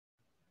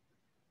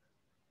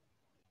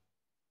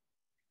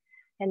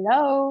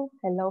Hello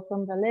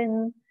from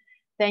Berlin.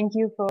 Thank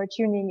you for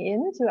tuning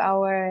in to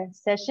our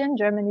session,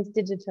 Germany's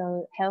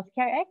Digital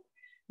Healthcare Act.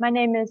 My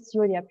name is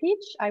Julia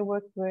Pietsch. I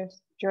work with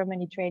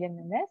Germany Trade and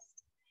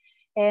Invest.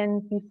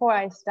 And before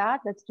I start,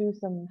 let's do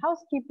some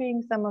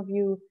housekeeping. Some of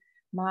you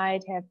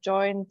might have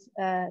joined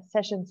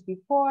sessions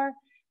before.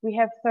 We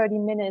have 30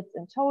 minutes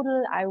in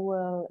total. I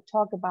will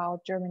talk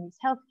about Germany's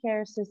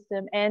healthcare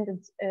system and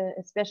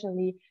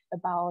especially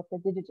about the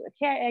Digital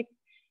Care Act.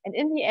 And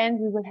in the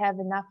end, we will have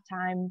enough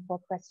time for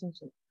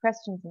questions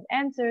and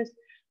answers.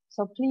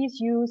 So please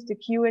use the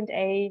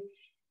Q&A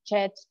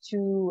chat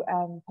to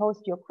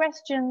post your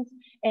questions,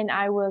 and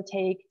I will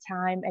take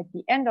time at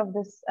the end of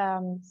this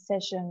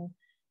session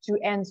to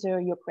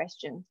answer your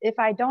questions. If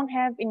I don't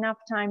have enough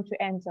time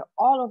to answer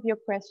all of your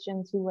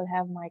questions, you will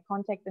have my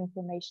contact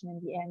information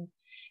in the end,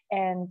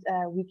 and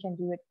we can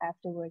do it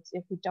afterwards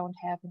if we don't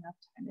have enough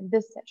time in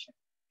this session.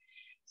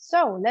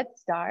 So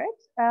let's start.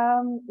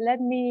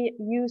 Let me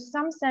use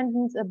some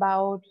sentence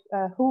about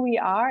who we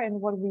are and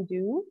what we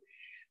do.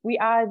 We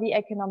are the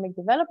Economic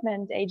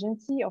Development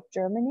Agency of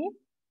Germany,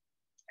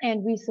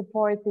 and we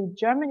support the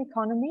German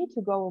economy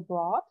to go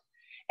abroad.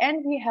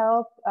 And we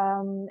help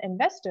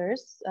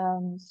investors,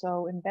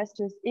 so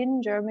investors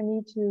in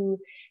Germany, to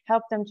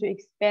help them to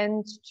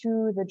expand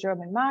to the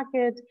German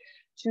market,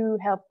 to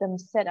help them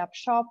set up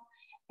shop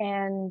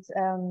and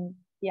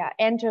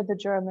enter the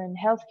German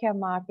healthcare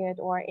market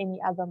or any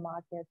other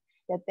market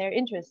that they're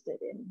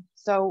interested in.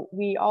 So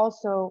we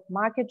also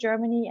market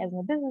Germany as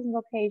a business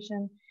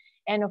location.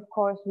 And of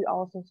course, we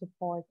also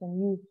support the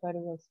new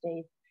federal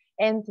state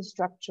and the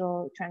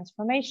structural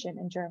transformation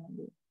in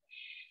Germany.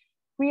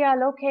 We are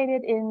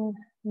located in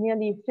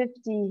nearly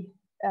 50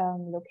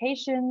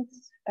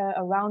 locations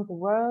around the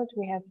world.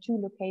 We have 2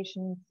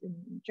 locations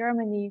in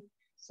Germany.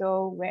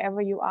 So wherever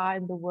you are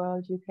in the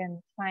world, you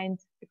can find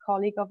a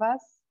colleague of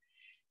us.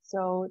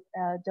 So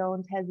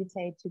don't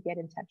hesitate to get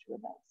in touch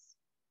with us.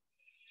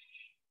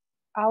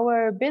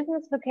 Our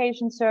business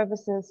location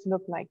services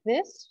look like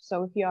this.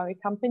 So if you are a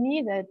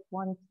company that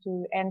wants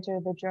to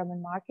enter the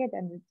German market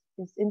and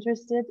is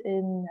interested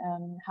in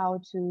how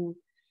to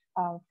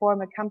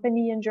form a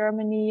company in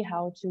Germany,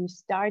 how to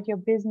start your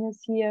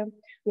business here,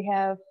 we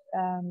have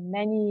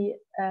many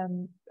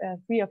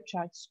free of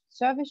charge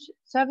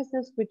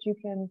services which you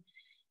can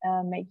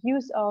make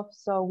use of.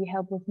 So we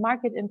help with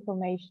market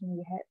information.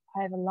 We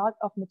have a lot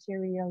of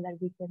material that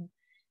we can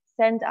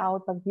send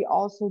out, but we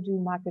also do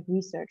market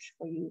research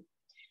for you.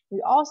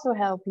 We also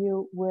help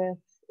you with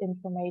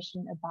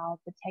information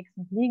about the tax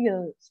and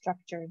legal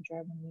structure in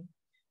Germany.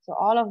 So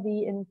all of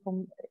the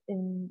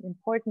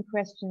important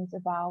questions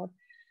about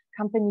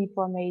company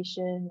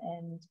formation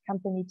and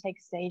company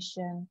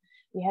taxation,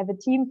 we have a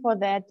team for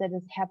that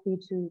is happy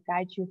to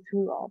guide you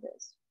through all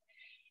this.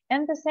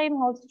 And the same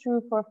holds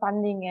true for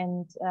funding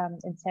and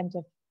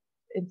incentive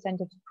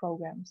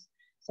programs.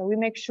 So we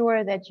make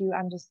sure that you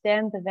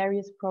understand the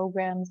various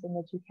programs and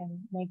that you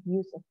can make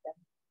use of them.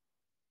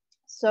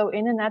 So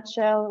in a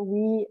nutshell,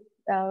 we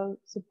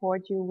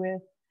support you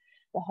with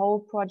the whole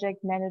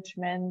project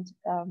management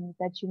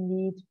that you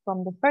need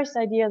from the first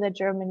idea that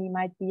Germany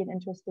might be an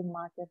interesting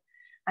market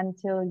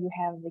until you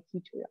have the key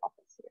to your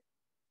office here.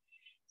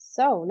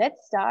 So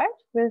let's start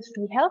with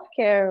the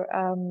healthcare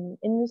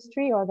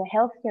industry or the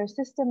healthcare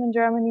system in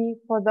Germany.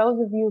 For those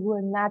of you who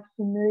are not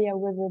familiar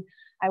with it,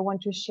 I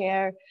want to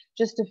share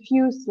just a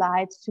few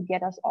slides to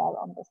get us all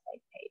on the same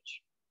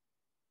page.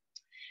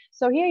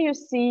 So here you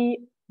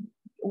see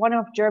one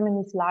of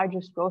Germany's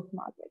largest growth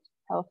markets,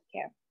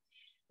 healthcare.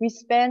 We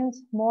spend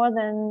more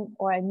than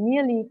or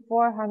nearly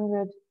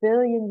 400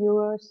 billion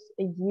euros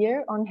a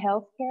year on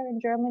healthcare in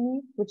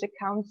Germany, which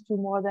accounts to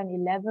more than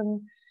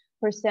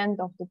 11%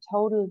 of the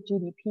total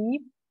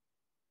GDP.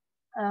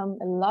 A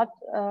lot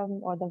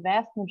or the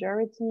vast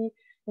majority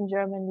in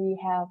Germany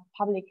have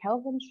public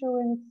health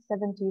insurance,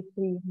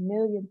 73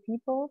 million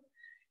people,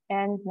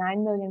 and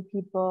 9 million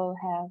people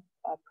have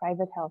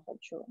private health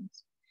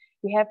insurance.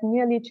 We have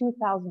nearly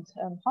 2,000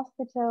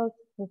 hospitals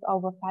with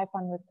over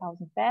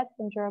 500,000 beds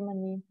in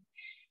Germany.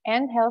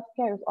 And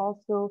healthcare is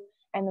also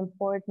an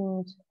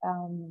important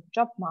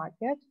job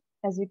market.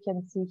 As you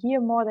can see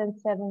here, more than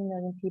 7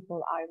 million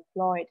people are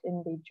employed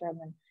in the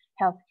German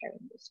healthcare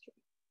industry.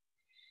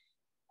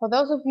 For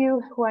those of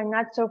you who are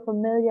not so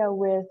familiar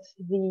with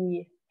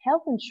the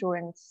health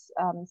insurance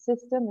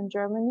system in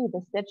Germany,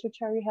 the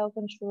statutory health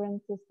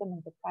insurance system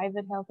and the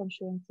private health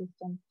insurance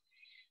system,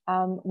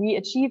 we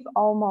achieve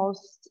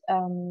almost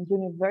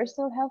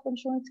universal health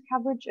insurance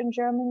coverage in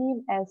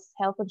Germany, as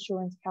health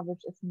insurance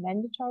coverage is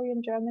mandatory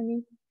in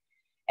Germany.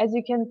 As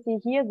you can see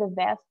here, the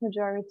vast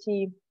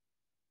majority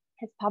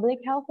has public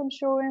health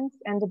insurance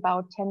and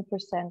about 10%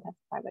 have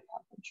private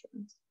health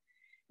insurance.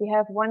 We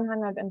have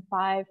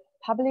 105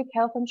 public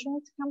health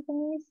insurance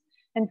companies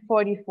and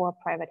 44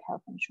 private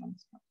health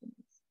insurance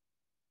companies.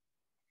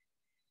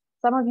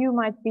 Some of you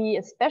might be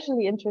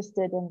especially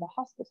interested in the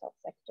hospital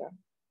sector.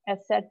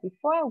 As said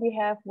before, we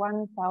have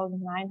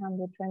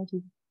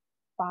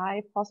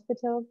 1,925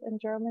 hospitals in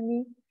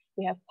Germany.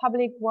 We have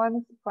public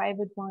ones,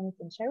 private ones,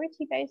 and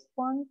charity-based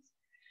ones.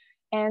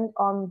 And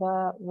on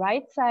the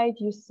right side,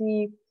 you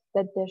see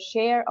that the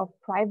share of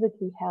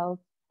privately held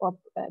or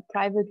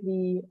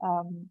privately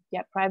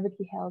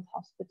held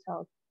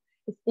hospitals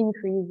is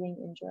increasing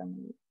in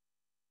Germany.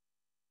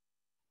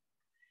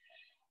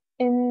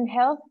 In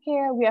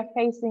healthcare, we are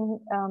facing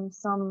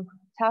some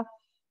tough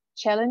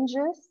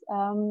challenges.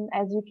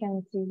 As you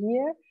can see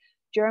here,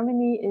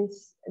 Germany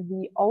is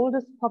the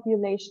oldest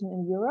population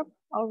in Europe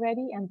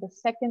already and the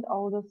second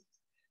oldest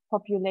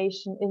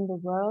population in the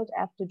world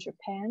after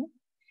Japan.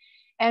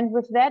 And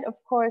with that, of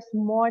course,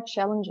 more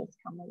challenges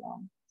come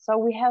along. So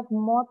we have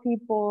more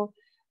people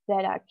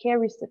that are care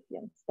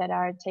recipients, that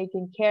are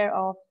taken care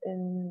of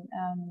in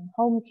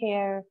home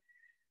care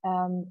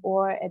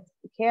or at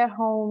care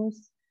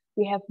homes.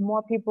 We have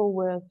more people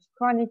with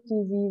chronic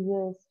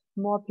diseases,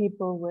 more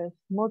people with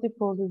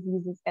multiple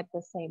diseases at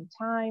the same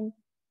time.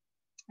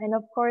 And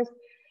of course,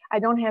 I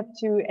don't have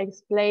to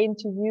explain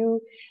to you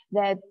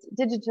that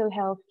digital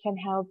health can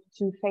help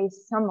to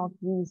face some of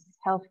these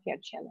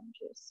healthcare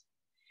challenges.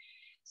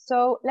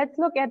 So let's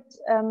look at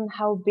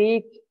how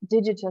big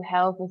digital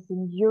health is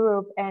in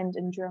Europe and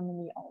in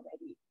Germany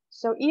already.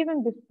 So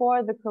even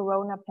before the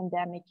corona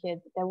pandemic hit,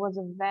 there was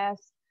a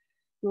vast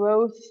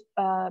growth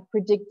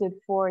predicted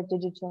for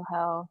digital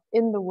health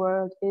in the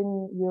world,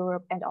 in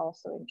Europe, and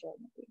also in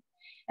Germany.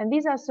 And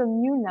these are some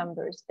new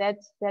numbers that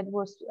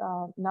was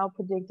now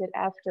predicted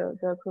after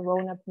the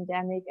corona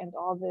pandemic and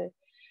all the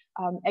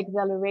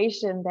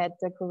acceleration that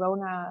the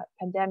corona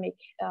pandemic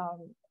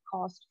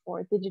caused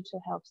for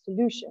digital health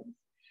solutions.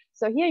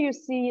 So here you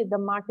see the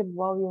market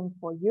volume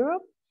for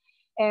Europe,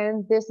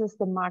 and this is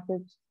the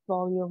market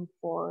volume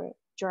for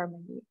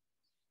Germany.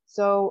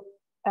 So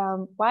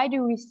why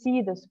do we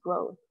see this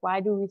growth? Why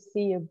do we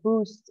see a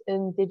boost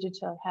in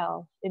digital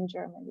health in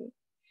Germany?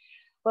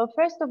 Well,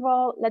 first of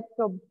all, let's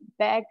go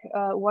back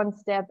one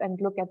step and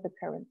look at the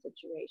current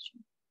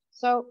situation.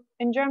 So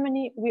in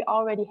Germany, we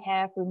already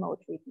have remote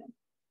treatment.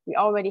 We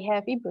already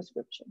have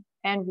e-prescription,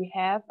 and we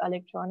have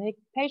electronic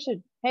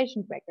patient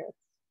records.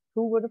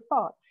 Who would have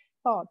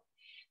thought?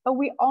 But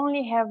we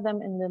only have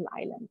them in little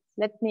islands.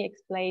 Let me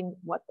explain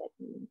what that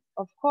means.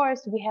 Of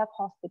course, we have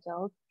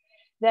hospitals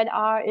that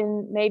are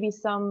in maybe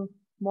some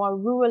more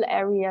rural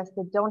areas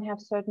that don't have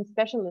certain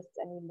specialists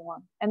anymore.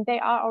 And they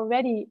are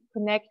already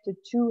connected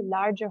to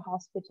larger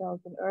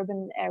hospitals in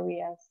urban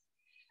areas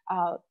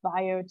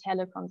via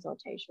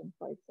teleconsultation,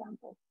 for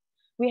example.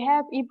 We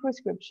have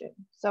e-prescription.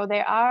 So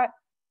there are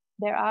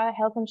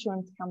health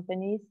insurance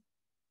companies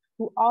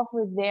who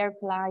offer their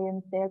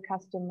clients, their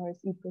customers,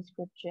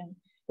 e-prescription.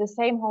 The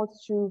same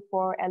holds true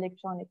for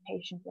electronic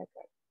patient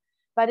records.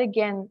 But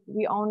again,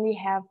 we only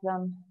have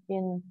them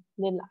in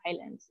little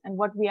islands. And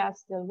what we are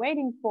still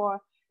waiting for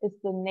is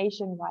the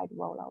nationwide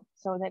rollout,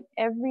 so that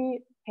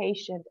every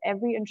patient,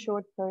 every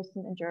insured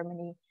person in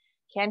Germany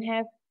can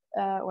have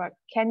or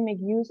can make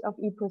use of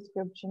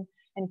e-prescription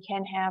and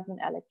can have an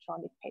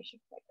electronic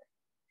patient record.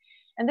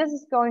 And this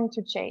is going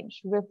to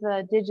change with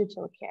the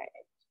Digital Care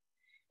Act.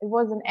 It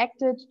was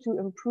enacted to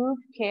improve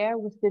care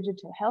with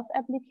digital health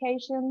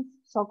applications,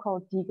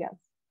 so-called DiGAs.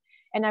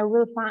 And I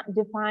will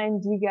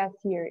define DiGAs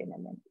here in a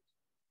minute.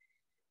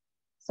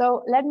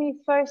 So let me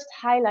first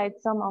highlight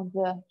some of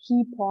the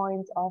key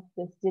points of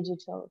this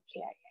Digital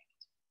Care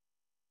Act.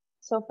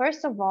 So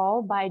first of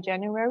all, by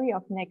January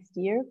of next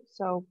year,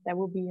 so that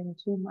will be in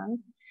 2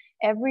 months,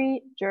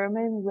 every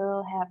German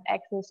will have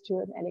access to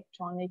an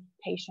electronic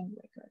patient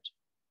record.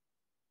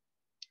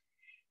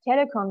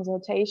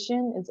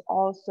 Teleconsultation is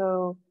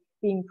also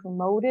being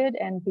promoted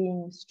and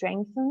being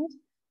strengthened.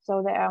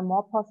 So there are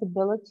more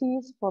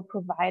possibilities for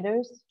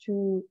providers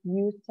to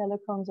use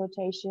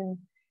teleconsultation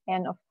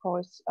and of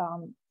course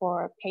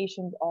for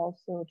patients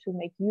also to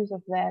make use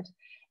of that.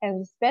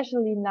 And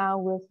especially now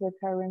with the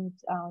current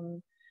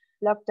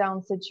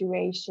lockdown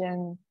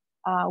situation,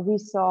 we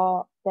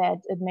saw that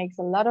it makes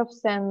a lot of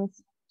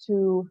sense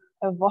to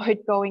avoid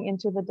going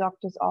into the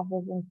doctor's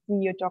office and see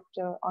your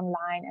doctor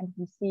online. And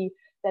we see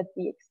that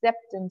the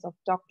acceptance of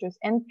doctors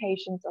and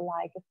patients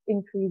alike is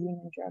increasing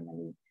in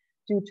Germany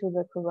due to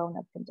the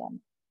corona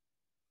pandemic.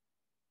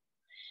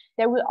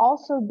 There will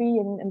also be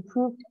an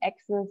improved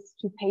access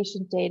to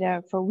patient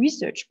data for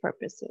research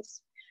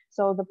purposes.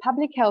 So the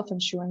public health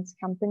insurance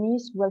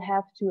companies will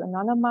have to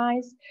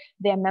anonymize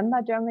their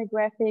member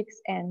demographics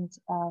and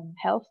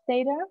health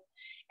data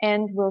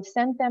and will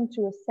send them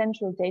to a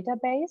central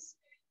database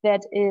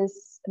that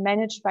is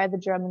managed by the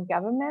German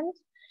government.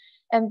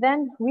 And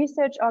then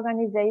research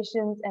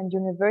organizations and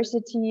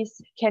universities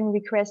can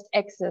request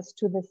access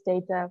to this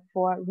data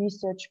for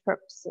research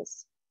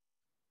purposes.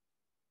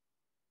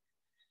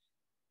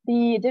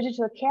 The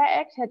Digital Care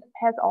Act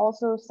has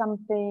also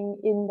something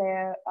in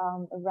there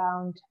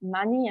around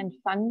money and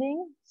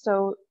funding.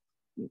 So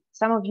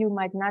some of you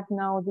might not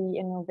know the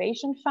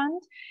Innovation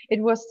Fund.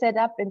 It was set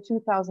up in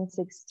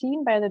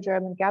 2016 by the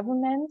German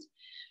government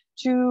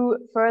to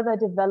further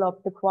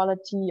develop the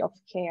quality of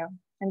care.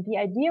 And the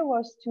idea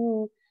was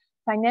to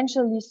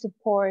financially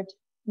support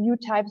new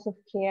types of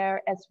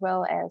care as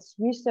well as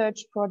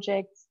research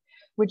projects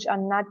which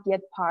are not yet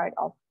part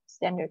of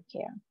standard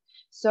care.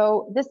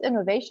 So this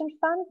innovation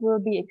fund will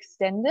be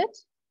extended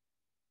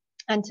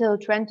until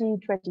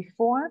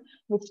 2024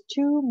 with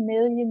 2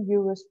 million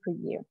euros per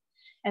year.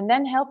 And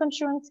then health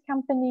insurance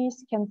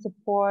companies can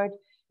support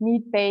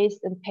need-based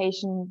and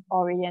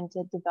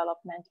patient-oriented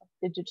development of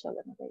digital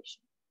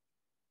innovation.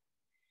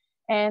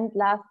 And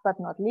last but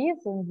not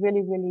least, and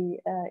really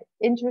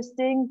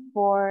interesting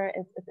for,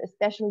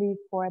 especially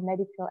for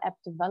medical app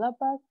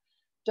developers,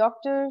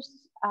 doctors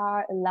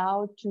are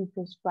allowed to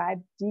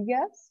prescribe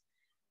DIGAs.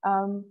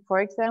 For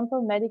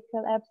example,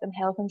 medical apps and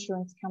health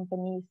insurance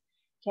companies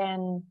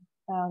can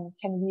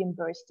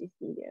reimburse these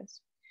DIGAs.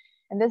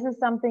 And this is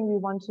something we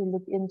want to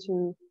look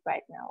into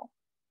right now.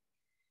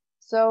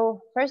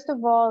 So first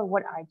of all,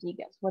 what are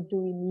DIGAs? What do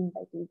we mean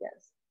by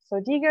DIGAs? So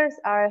DIGAs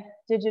are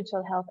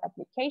digital health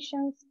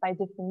applications. By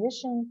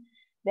definition,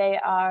 they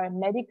are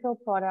medical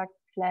product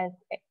class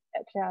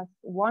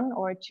 1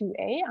 or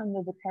 2A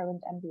under the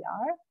current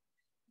MDR.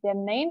 Their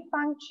main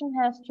function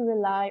has to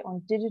rely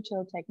on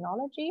digital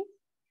technology,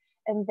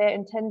 and their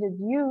intended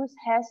use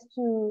has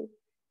to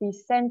be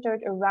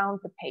centered around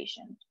the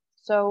patient.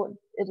 So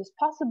it is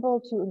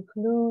possible to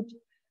include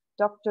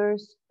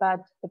doctors, but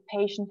the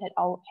patient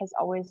has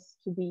always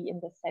to be in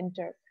the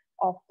center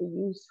of the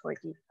use for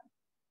DIGA.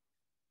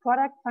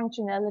 Product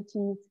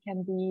functionalities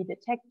can be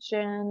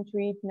detection,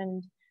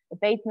 treatment,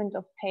 abatement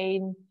of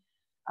pain,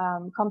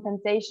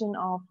 compensation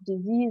of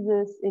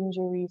diseases,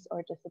 injuries,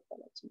 or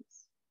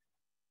disabilities.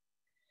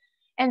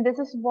 And this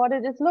is what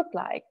it looked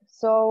like.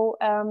 So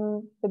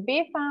the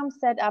BfArM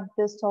set up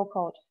this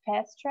so-called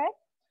fast track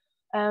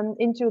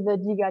into the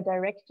DIGA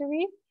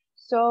directory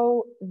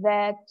so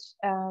that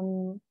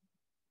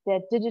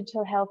that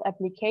digital health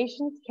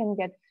applications can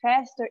get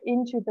faster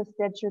into the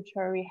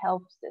statutory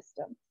health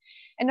system.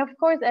 And of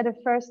course, at a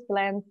first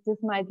glance, this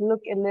might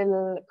look a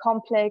little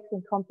complex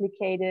and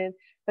complicated,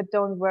 but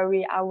don't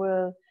worry, I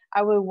will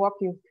walk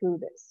you through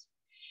this.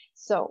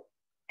 So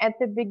at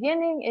the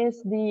beginning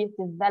is the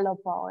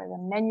developer or the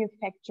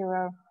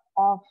manufacturer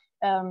of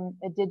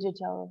a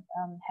digital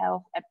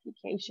health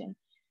application.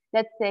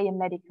 Let's say a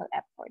medical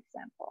app, for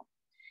example.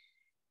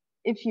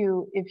 If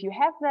you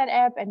have that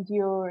app and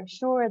you're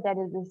sure that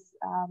it is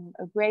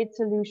a great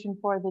solution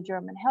for the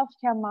German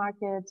healthcare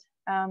market,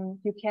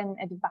 you can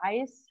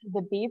advise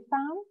the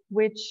BfArM,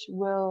 which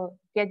will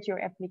get your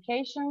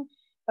application.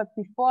 But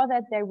before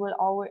that, they will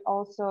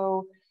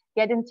also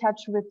get in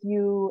touch with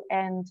you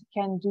and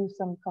can do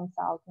some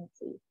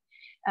consultancy.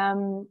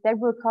 That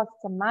will cost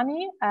some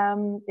money.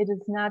 It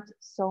is not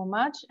so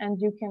much,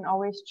 and you can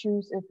always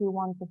choose if you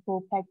want the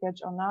full package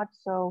or not.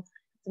 So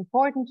it's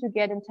important to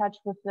get in touch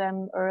with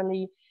them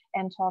early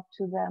and talk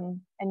to them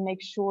and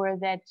make sure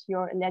that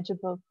you're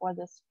eligible for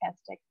this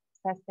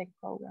FastTech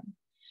program.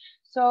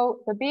 So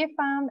the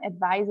BfArM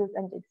advises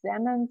and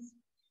examines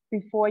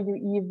before you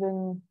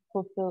even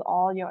fulfill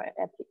all your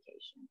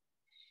application.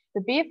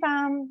 The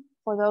BfArM,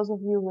 for those of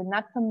you who are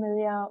not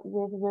familiar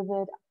with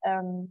it,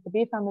 the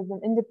BfArM is an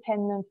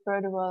independent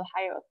federal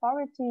higher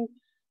authority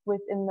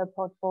within the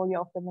portfolio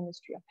of the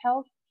Ministry of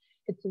Health.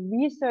 It's a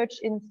research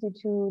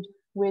institute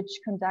which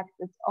conducts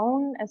its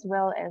own as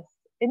well as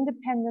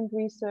independent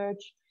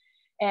research,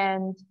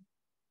 and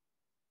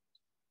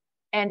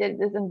it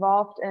is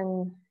involved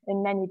in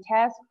many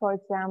tasks, for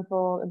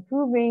example,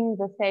 improving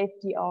the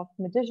safety of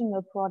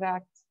medicinal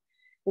products,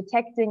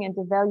 detecting and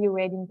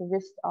evaluating the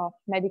risk of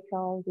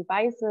medical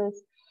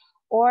devices,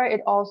 or it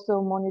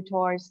also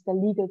monitors the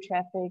legal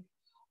traffic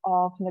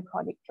of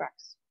narcotic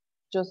drugs,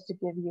 just to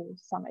give you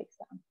some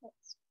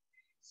examples.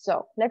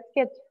 So let's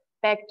get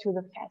back to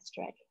the fast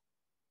track.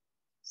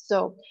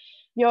 So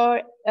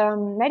your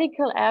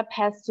medical app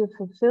has to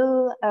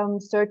fulfill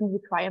certain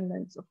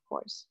requirements, of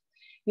course.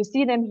 You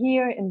see them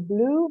here in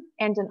blue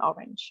and in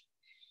orange.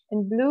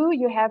 In blue,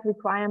 you have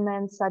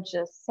requirements such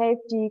as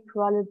safety,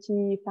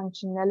 quality,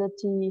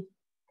 functionality,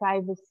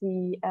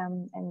 privacy,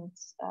 and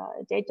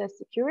data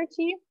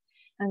security.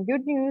 And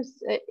good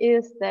news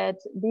is that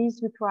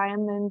these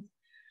requirements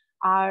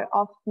are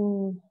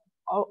often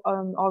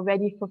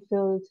already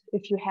fulfilled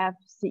if you have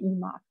CE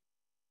mark.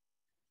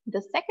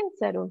 The second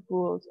set of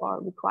rules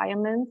or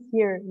requirements,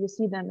 here you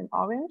see them in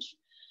orange.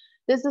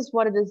 This is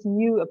what it is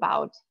new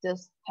about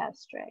this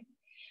fast track.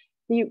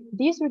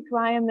 These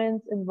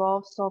requirements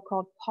involve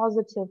so-called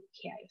positive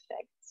care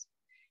effects.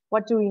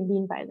 What do we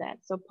mean by that?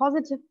 So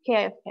positive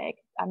care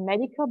effects are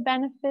medical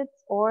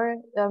benefits or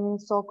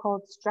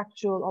so-called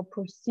structural or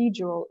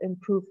procedural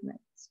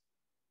improvements.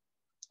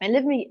 And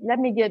let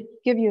me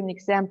give you an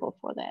example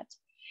for that.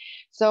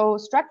 So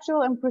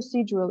structural and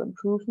procedural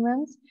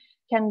improvements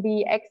can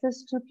be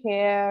access to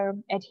care,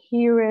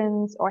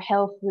 adherence, or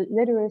health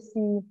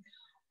literacy,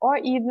 or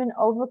even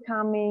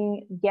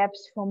overcoming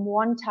gaps from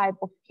one type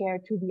of care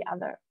to the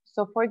other.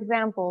 So for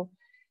example,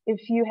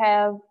 if you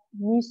have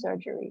knee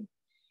surgery,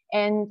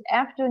 and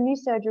after knee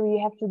surgery,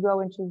 you have to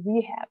go into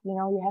rehab,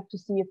 you have to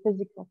see a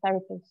physical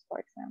therapist, for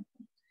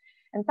example.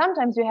 And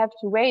sometimes you have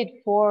to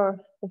wait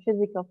for the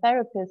physical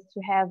therapist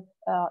to have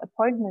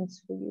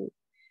appointments for you.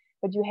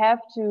 but you have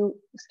to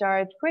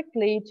start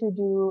quickly to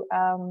do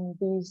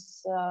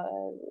these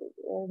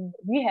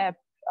rehab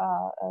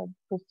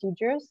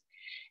procedures.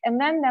 And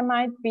then there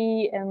might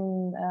be a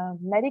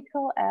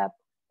medical app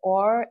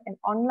or an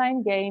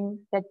online game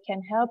that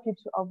can help you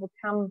to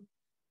overcome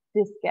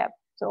this gap,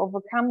 to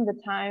overcome the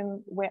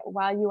time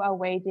while you are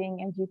waiting,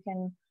 and you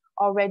can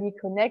already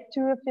connect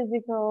to a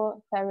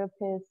physical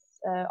therapist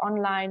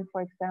online,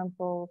 for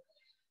example,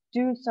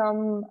 do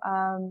some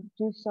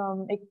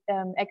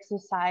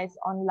exercise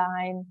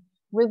online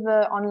with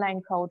an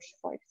online coach,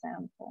 for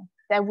example.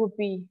 That would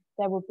be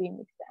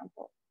an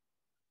example.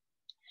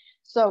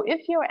 So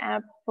if your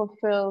app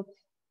fulfills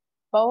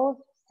both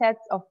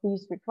sets of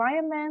these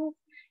requirements,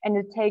 and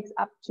it takes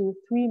up to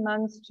 3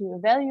 months to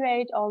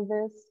evaluate all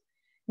this,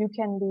 you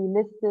can be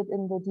listed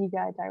in the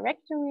GTAI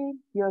directory.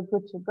 You're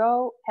good to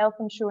go. Health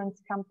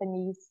insurance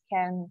companies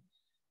can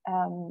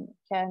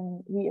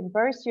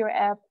reimburse your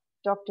app.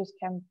 Doctors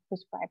can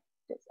prescribe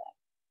this app.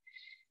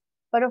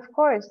 But of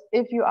course,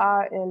 if you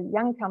are a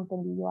young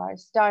company, you are a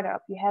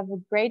startup, you have a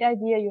great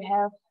idea, you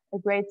have a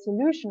great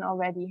solution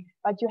already,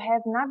 but you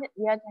have not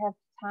yet have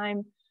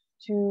time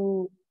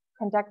to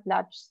conduct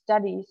large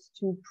studies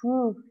to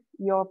prove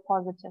your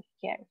positive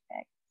care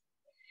effects.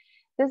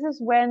 This is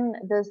when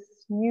this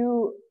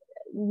new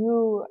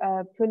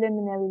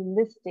preliminary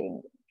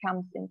listing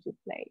comes into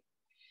play.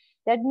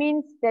 That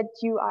means that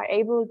you are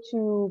able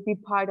to be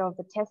part of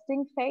the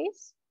testing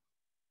phase.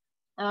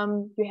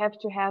 You have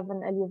to have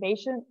an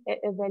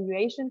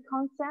evaluation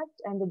concept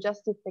and a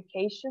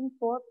justification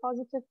for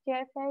positive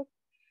care effects.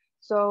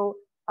 So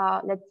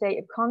let's say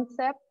a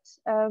concept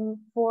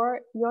for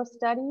your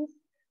studies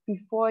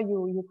before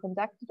you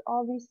conducted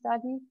all these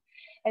studies.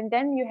 And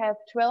then you have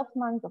 12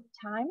 months of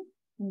time.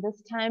 And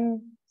this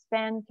time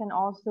span can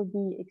also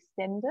be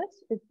extended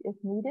if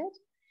needed.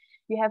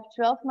 You have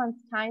 12 months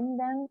time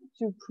then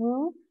to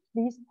prove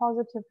these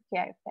positive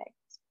care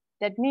effects.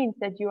 That means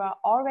that you are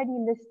already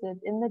listed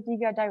in the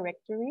GTAI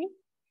directory.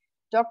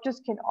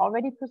 Doctors can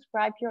already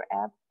prescribe your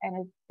app,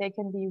 and they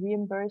can be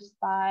reimbursed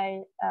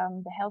by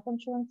the health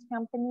insurance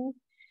company.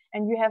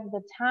 And you have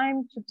the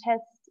time to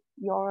test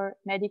your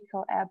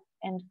medical app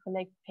and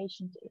collect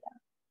patient data.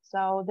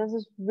 So this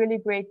is really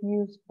great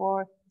news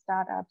for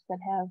startups that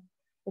have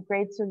a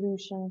great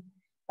solution,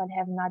 but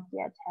have not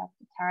yet had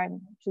the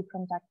time to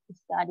conduct the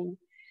study.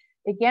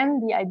 Again,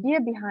 the idea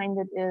behind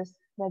it is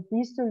that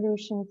these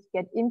solutions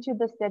get into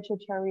the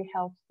statutory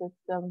health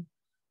system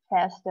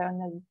faster,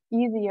 and it's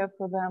easier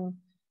for them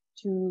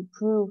to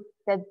prove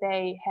that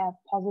they have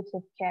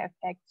positive care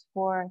effects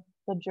for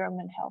the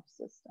German health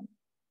system.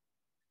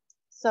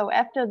 So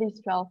after these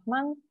 12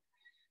 months,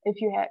 if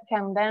you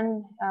can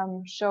then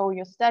show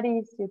your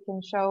studies, you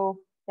can show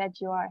that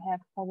you have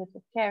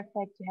positive care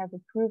effects, you have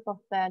a proof of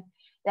that,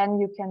 then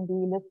you can be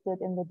listed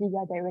in the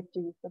GTAI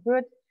directory for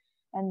good.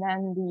 And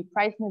then the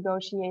price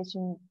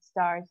negotiation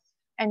starts,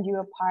 and you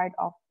are part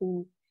of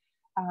the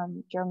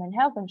German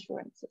health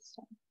insurance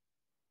system.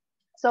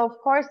 So of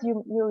course,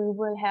 you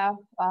will have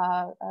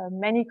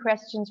many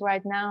questions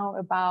right now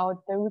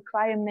about the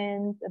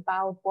requirements,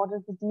 about what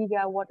is a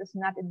GTAI, what is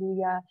not a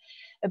GTAI,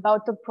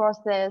 about the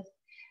process.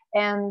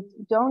 And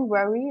don't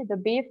worry, the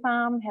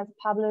BfArM has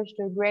published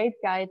a great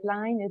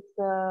guideline. It's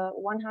a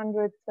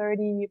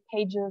 130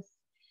 pages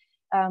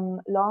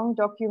long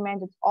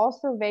document. It's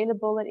also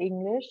available in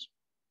English.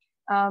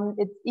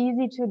 It's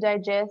easy to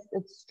digest,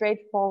 it's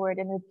straightforward,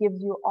 and it gives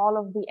you all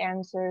of the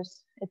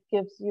answers. It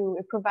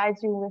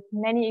provides you with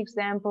many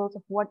examples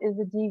of what is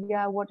a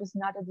GTAI, what is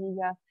not a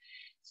GTAI.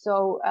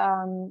 So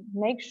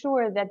make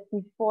sure that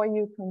before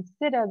you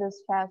consider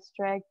this fast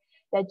track,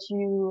 that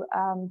you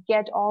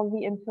get all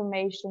the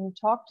information,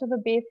 talk to the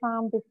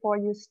BfArM before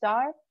you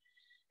start,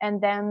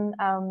 and then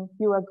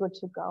you are good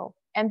to go.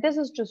 And this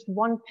is just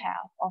one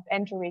path of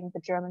entering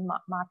the German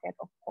market,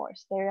 of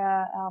course. There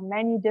are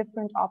many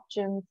different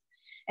options.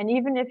 And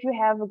even if you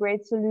have a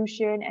great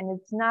solution and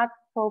it's not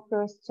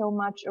focused so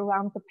much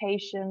around the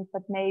patient,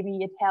 but maybe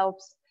it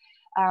helps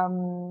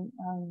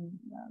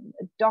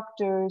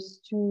doctors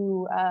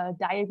to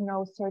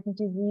diagnose certain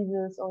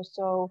diseases or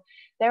so,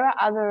 there are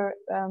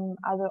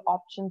other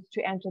options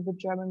to enter the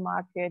German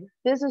market.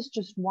 This is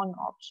just one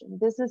option.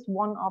 This is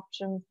one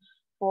option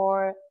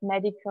for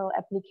medical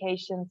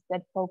applications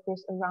that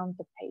focus around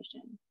the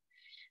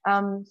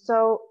patient.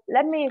 So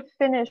let me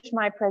finish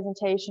my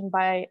presentation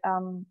by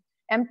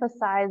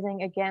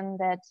emphasizing again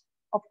that,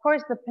 of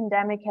course, the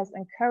pandemic has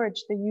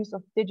encouraged the use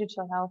of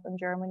digital health in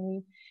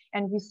Germany.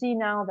 And we see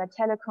now that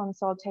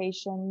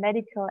teleconsultation,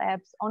 medical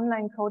apps,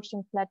 online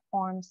coaching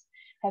platforms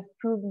have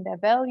proven their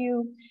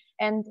value.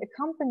 And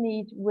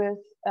accompanied with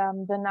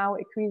the now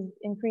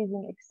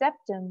increasing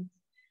acceptance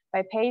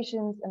by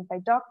patients and by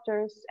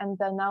doctors, and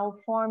the now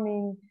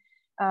forming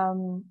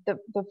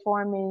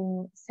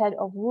forming set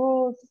of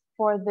rules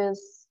for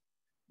this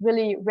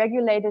really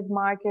regulated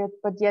market,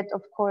 but yet,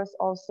 of course,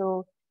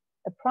 also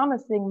a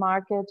promising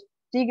market.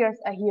 GTAIs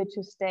are here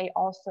to stay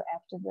also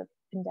after the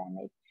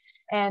pandemic.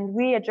 And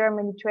we at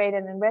Germany Trade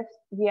and Invest,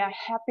 we are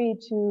happy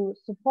to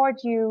support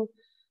you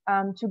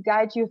to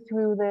guide you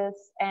through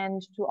this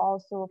and to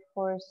also, of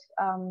course,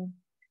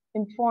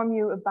 inform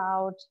you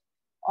about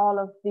all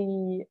of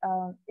the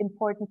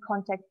important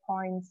contact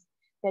points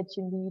that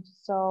you need.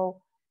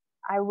 So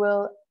I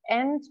will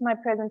end my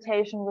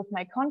presentation with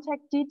my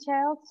contact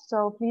details.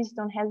 So please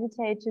don't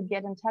hesitate to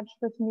get in touch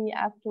with me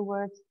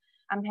afterwards.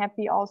 I'm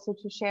happy also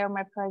to share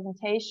my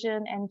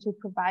presentation and to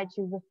provide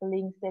you with the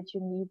links that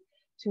you need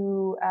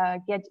to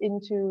get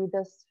into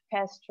this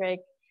fast track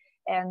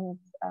and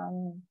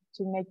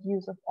to make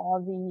use of all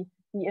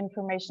the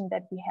information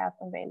that we have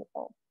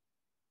available.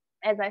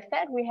 As I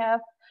said, we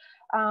have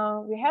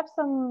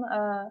some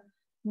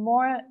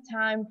more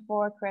time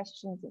for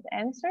questions and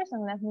answers,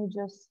 and let me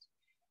just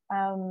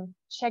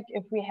check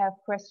if we have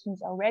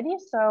questions already.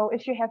 So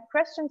if you have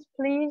questions,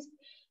 please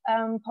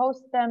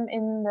post them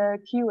in the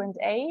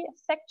Q&A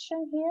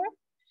section here,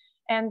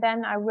 and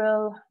then I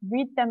will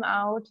read them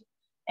out.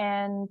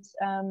 And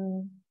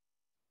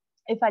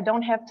if I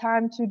don't have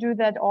time to do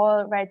that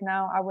all right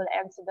now, I will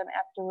answer them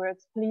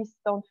afterwards. Please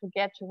don't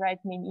forget to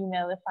write me an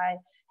email if I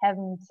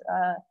haven't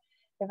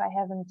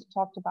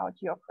talked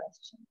about your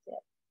questions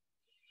yet.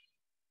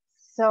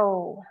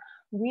 So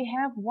we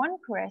have one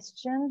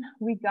question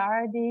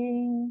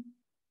regarding,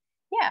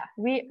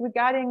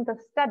 regarding the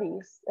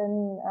studies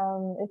and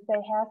if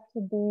they have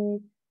to be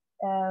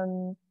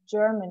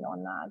German or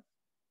not.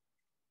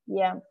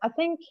 Yeah, I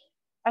think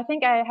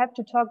I have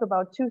to talk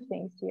about two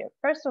things here.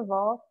 First of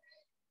all,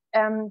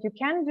 you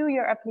can do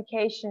your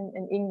application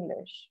in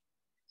English.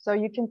 So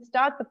you can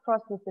start the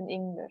process in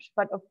English,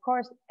 but of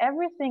course,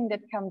 everything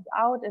that comes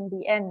out in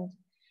the end,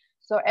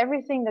 so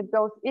everything that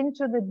goes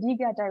into the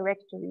DIGA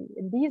directory,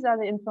 and these are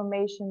the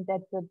information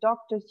that the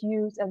doctors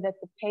use and that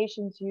the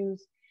patients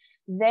use,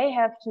 they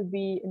have to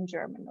be in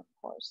German, of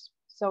course.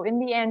 So in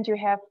the end, you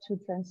have to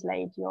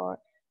translate your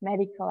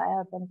medical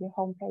app and your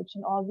homepage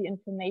and all the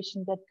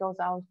information that goes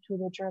out to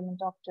the German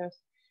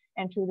doctors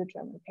and to the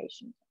German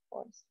patients, of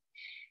course.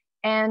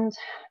 And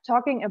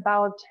talking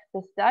about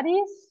the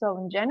studies, so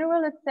in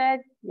general, it said,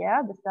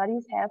 yeah, the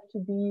studies have to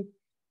be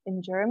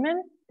in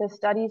German. The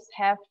studies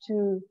have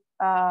to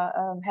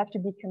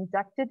be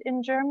conducted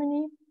in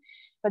Germany,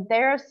 but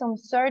there are some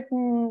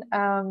certain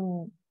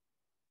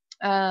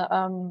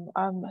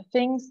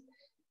things.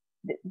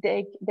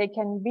 They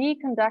can be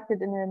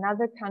conducted in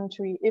another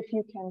country if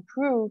you can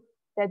prove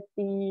that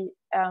the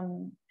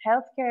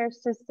healthcare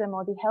system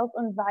or the health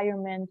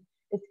environment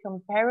is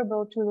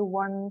comparable to the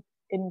one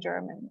in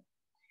Germany.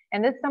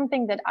 And it's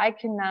something that I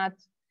cannot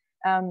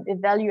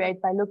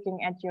evaluate by looking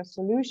at your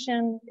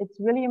solution. It's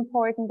really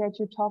important that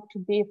you talk to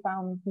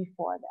BfArM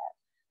before that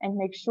and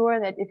make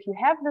sure that if you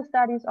have the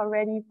studies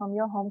already from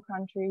your home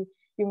country,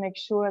 you make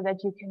sure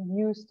that you can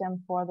use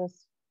them for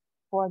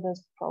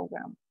this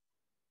program.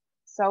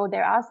 So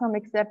there are some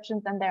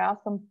exceptions and there are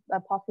some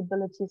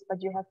possibilities,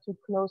 but you have to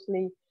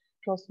closely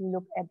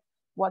look at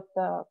what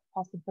the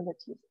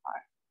possibilities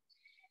are.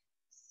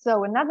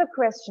 So another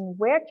question,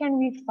 where can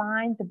we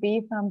find the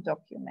BfArM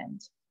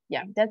document?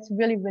 Yeah, that's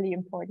really, really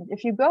important.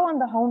 If you go on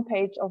the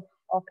homepage of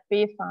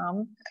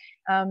BfArM,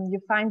 you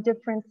find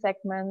different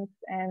segments,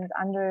 and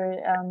under,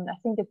 I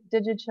think it's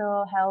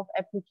digital health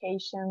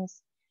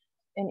applications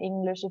in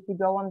English. If you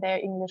go on their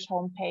English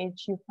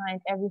homepage, you find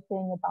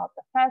everything about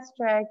the fast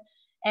track,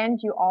 and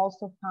you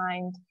also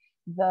find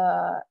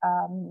the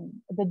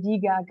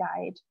DIGA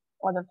guide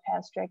or the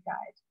fast track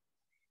guide.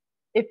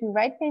 If you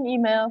write me an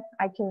email,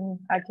 I can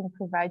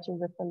provide you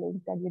with the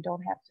link that you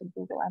don't have to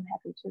Google. I'm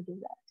happy to do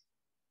that.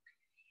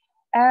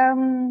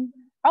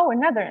 Oh,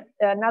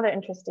 another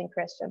interesting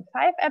question.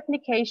 5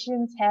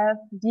 applications have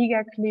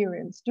DIGA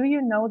clearance. Do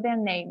you know their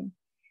name?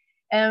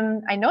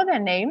 I know their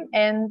name,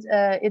 and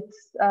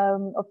it's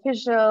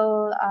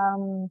official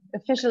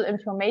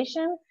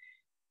information.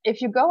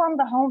 If you go on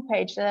the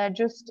homepage that I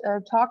just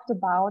talked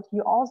about,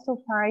 you also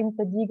find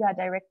the DIGA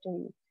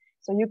directory.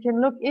 So you can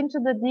look into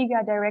the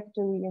DIGA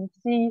directory and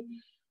see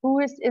who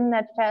is in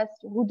that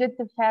who did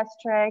the fast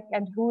track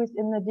and who is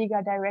in the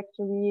DIGA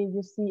directory.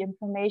 You see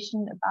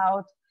information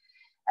about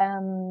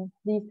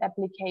these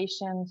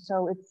applications,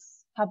 so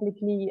it's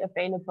publicly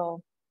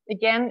available.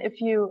 Again,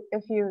 if you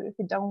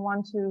don't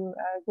want to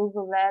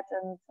Google that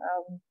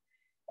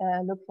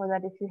and look for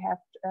that, if you have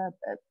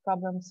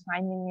problems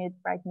finding it,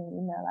 write me an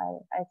email.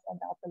 I send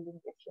out the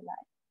link if you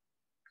like.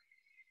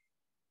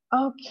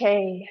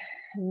 Okay,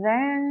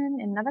 then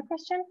another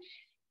question.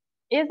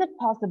 Is it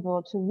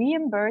possible to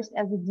reimburse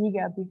as a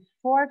DIGA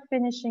before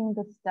finishing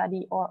the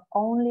study or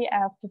only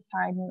after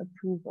final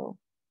approval?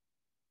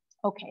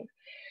 Okay,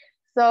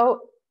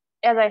 so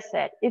as I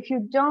said, if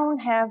you don't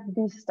have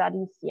these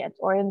studies yet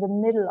or in the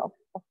middle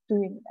of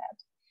doing that,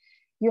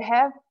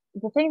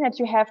 the thing that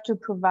you have to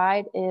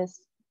provide is,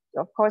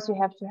 of course, you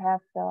have to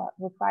have the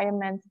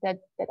requirements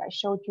that I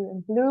showed you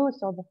in blue.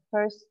 So the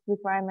first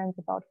requirements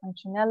about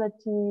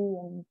functionality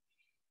and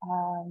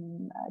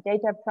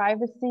data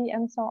privacy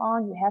and so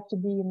on. You have to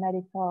be a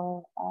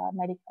medical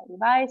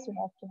device. You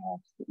have to have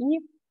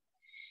CE,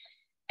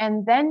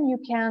 and then you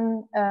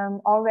can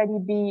already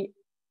be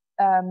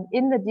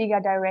in the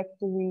DIGA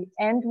directory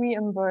and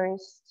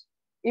reimbursed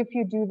if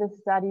you do the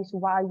studies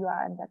while you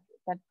are in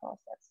that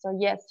process. So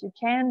yes, you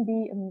can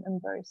be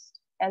reimbursed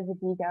as a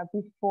DIGA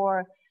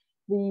before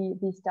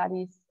the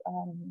studies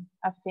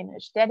are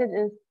finished. That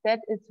is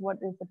what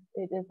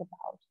it is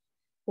about.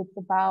 It's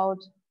about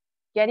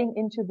getting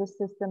into the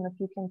system. If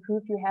you can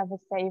prove you have a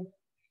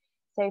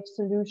safe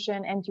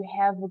solution and you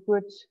have a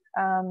good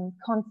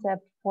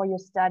concept for your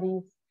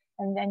studies,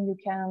 and then you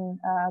can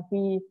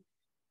be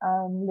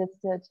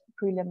listed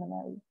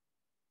preliminary.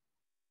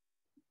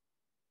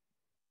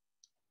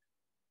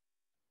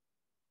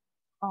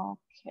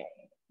 Okay.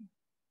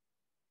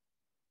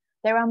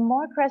 There are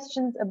more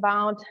questions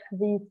about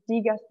these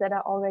DIGAs that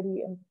are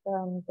already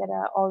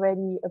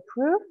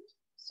approved.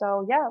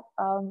 So yeah,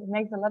 it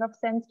makes a lot of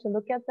sense to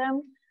look at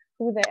them,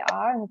 who they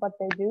are and what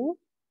they do.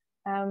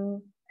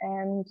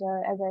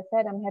 As I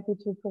said, I'm happy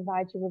to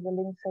provide you with a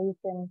link so you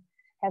can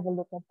have a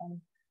look at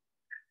them.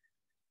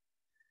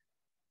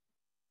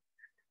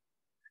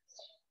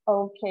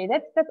 Okay,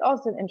 that's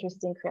also an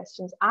interesting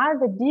question. Are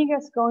the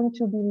DIGAs going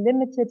to be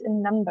limited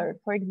in number?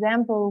 For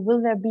example,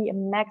 will there be a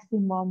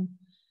maximum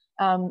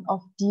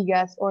of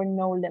DIGAs or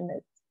no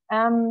limits?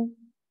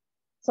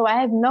 So I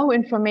have no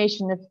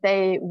information if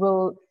they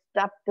will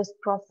stop this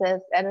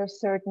process at a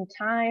certain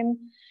time.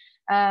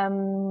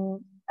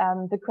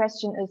 The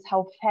question is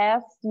how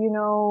fast,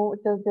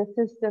 the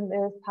system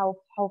is, how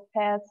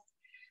fast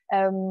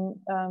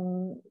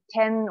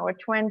 10 or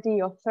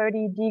 20 or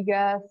 30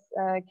 DIGAs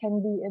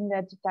can be in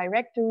that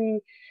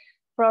directory.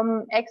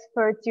 From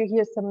experts, you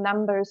hear some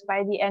numbers.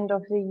 By the end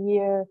of the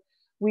year,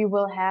 we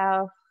will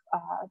have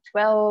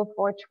 12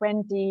 or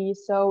 20.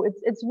 So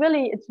it's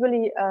really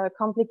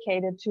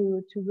complicated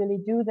to really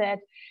do that.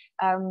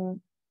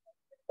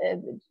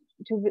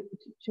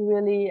 To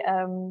really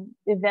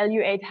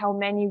evaluate how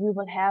many we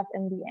will have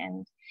in the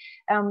end.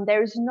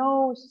 There is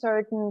no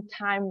certain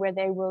time where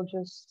they will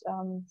just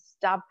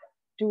stop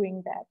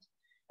doing that,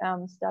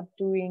 stop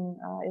doing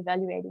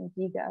evaluating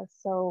DIGAs.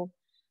 So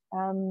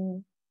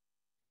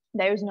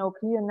there is no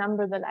clear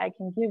number that I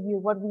can give you.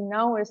 What we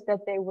know is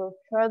that they will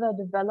further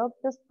develop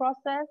this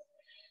process.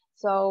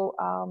 So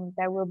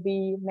there will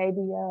be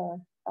maybe a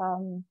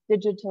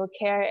Digital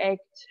Care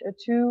Act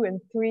 2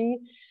 and 3,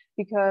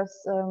 because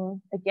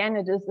again,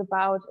 it is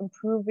about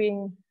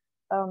improving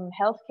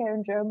healthcare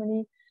in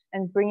Germany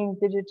and bringing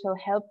digital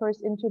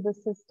helpers into the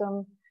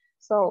system.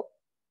 So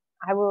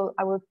I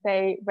will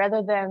say,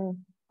 rather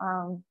than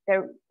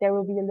there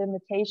will be a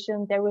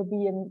limitation, there will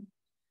be a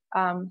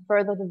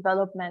further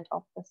development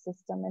of the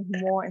system, and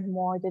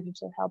more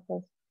digital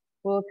helpers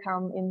will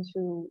come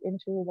into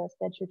the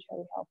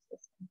statutory health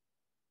system.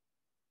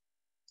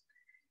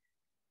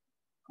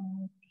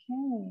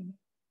 Okay.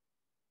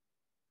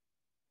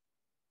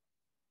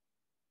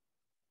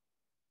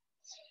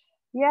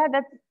 Yeah,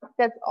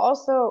 that's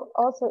also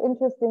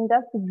interesting.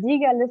 Does the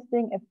DIGA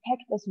listing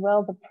affect as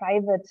well the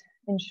private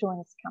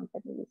insurance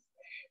companies?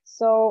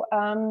 So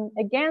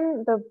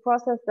again, the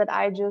process that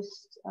I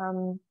just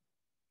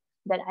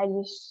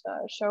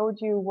showed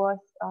you was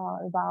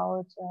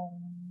about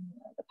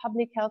the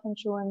public health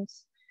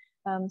insurance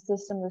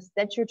system, the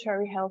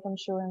statutory health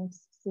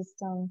insurance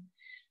system.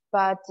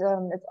 But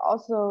it's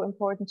also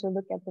important to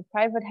look at the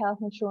private health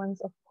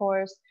insurance, of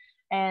course,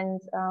 and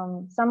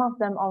some of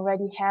them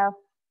already have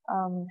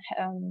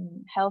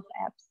health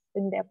apps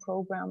in their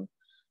program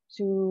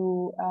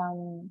to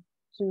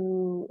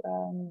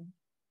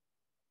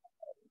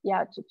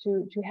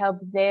help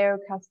their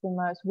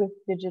customers with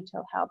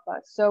digital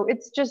helpers. So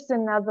it's just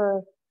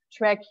another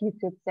track, you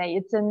could say.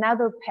 It's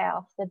another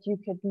path that you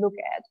could look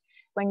at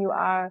when you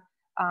are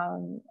a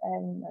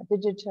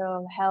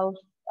digital health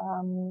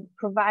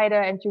provider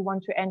and you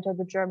want to enter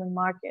the German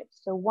market.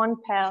 So one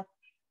path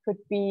could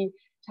be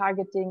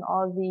targeting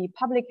all the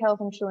public health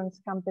insurance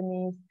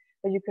companies,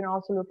 but you can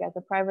also look at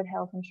the private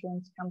health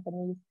insurance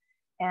companies.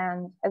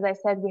 And as I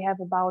said, we have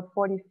about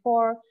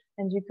 44,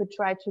 and you could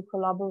try to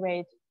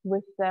collaborate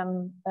with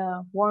them,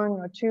 1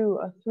 or 2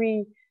 or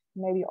 3,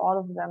 maybe all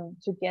of them,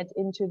 to get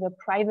into the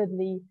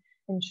privately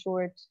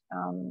insured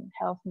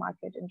health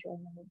market in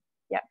Germany.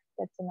 Yeah,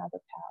 that's another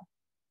path.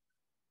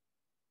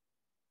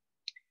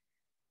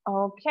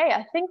 Okay,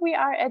 I think we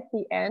are at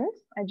the end.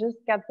 I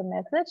just got the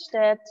message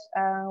that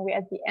we're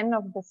at the end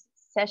of this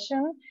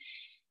session.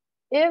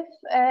 If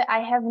I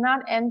have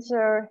not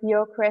answered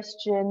your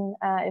question,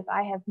 if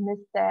I have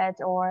missed that,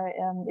 or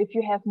if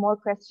you have more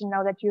questions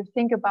now that you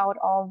think about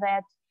all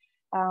that,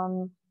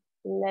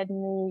 let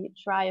me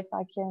try if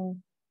I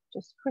can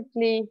just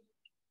quickly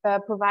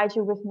provide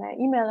you with my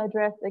email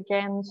address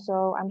again.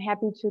 So I'm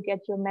happy to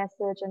get your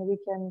message, and we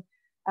can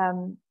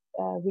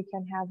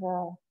have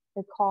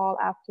a call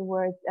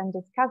afterwards and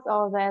discuss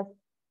all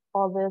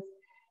this.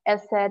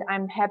 As said,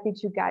 I'm happy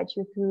to guide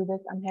you through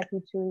this. I'm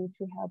happy to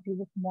help you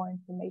with more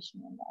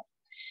information on that.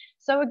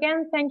 So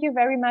again, thank you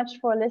very much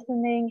for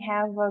listening.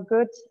 Have a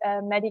good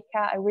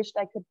Medica. I wished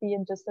I could be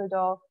in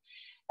Düsseldorf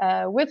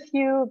with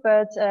you,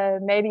 but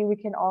maybe we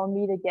can all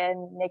meet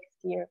again next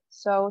year.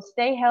 So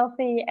stay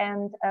healthy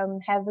and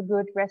have a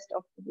good rest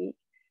of the week.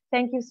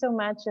 Thank you so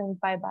much, and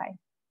bye-bye.